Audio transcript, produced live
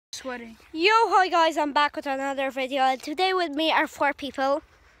Sweating. Yo, hi guys, I'm back with another video, and today with me are 4 people.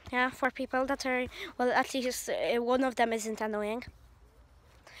 Yeah, 4 people that are, well, at least one of them isn't annoying.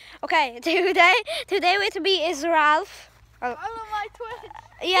 Okay, today with me is Ralph. Follow my Twitch.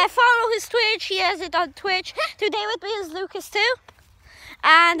 Yeah, follow his Twitch, he has it on Twitch. Today with me is Lucas too,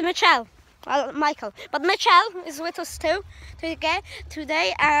 and Michelle. Well, Michael, but Michelle is with us too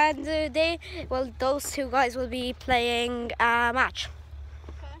today, and those two guys will be playing a match.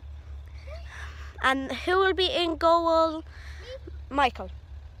 And who will be in goal? Me. Michael.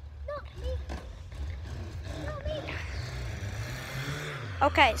 No, me. No, me.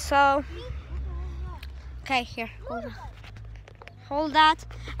 Okay, so... Me. Okay, here, hold that. Hold that,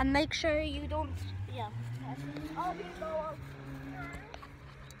 and make sure you don't... Yeah. I'll be goal.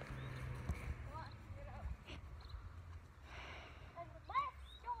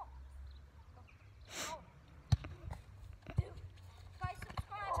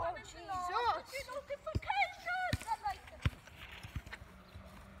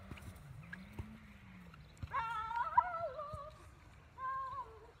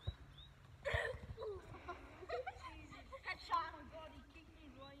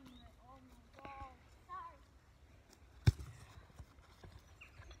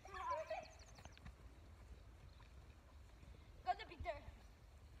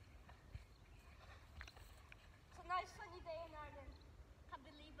 Sunny day in Ireland. Can't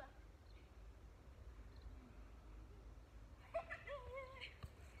believe it.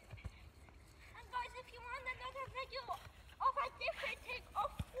 And guys, if you want another video of a different thing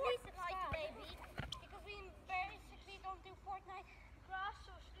of Fortnite, baby, because we basically don't do Fortnite. Grass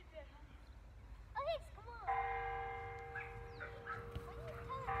so stupid. Alex, come on.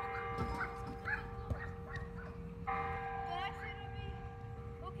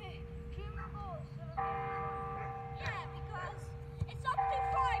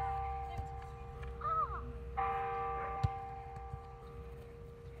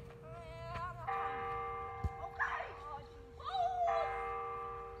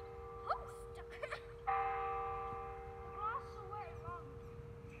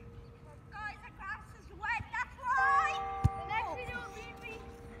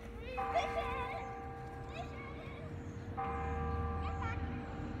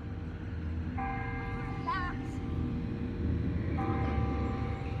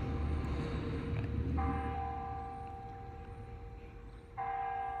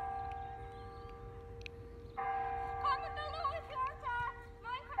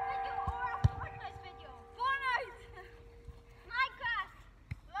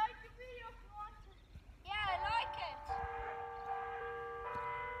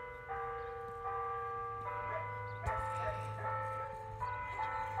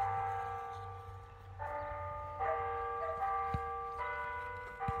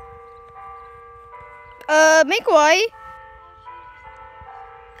 Make way.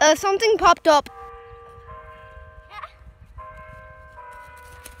 Something popped up.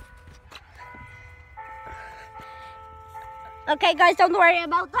 Okay, guys, don't worry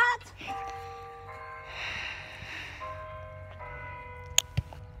about that.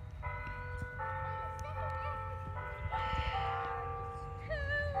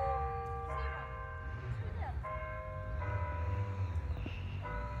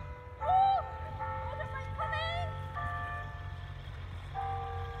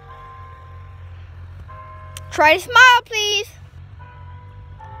 Try to smile, please.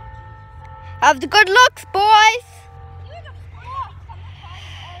 Have the good looks, boys.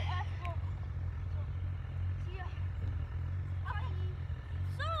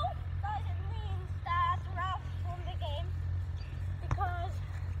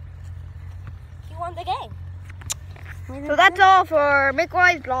 Won the game. So that's all for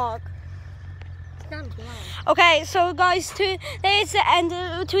McWise vlog. Okay, so guys, today is the end.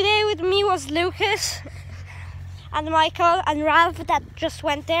 Today with me was Lucas and Michael and Ralph that just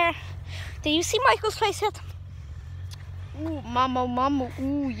went there. Did you see Michael's face yet? Ooh, mama,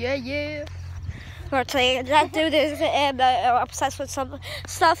 ooh, yeah. We're saying that dude is obsessed with some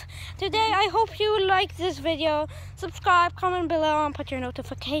stuff. Today, I hope you like this video. Subscribe, comment below, and put your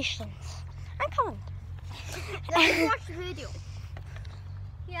notifications. And comment. Let's watch the video.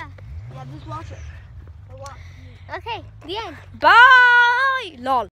 Yeah, Yeah, just watch it. okay, the end. Bye! Lol.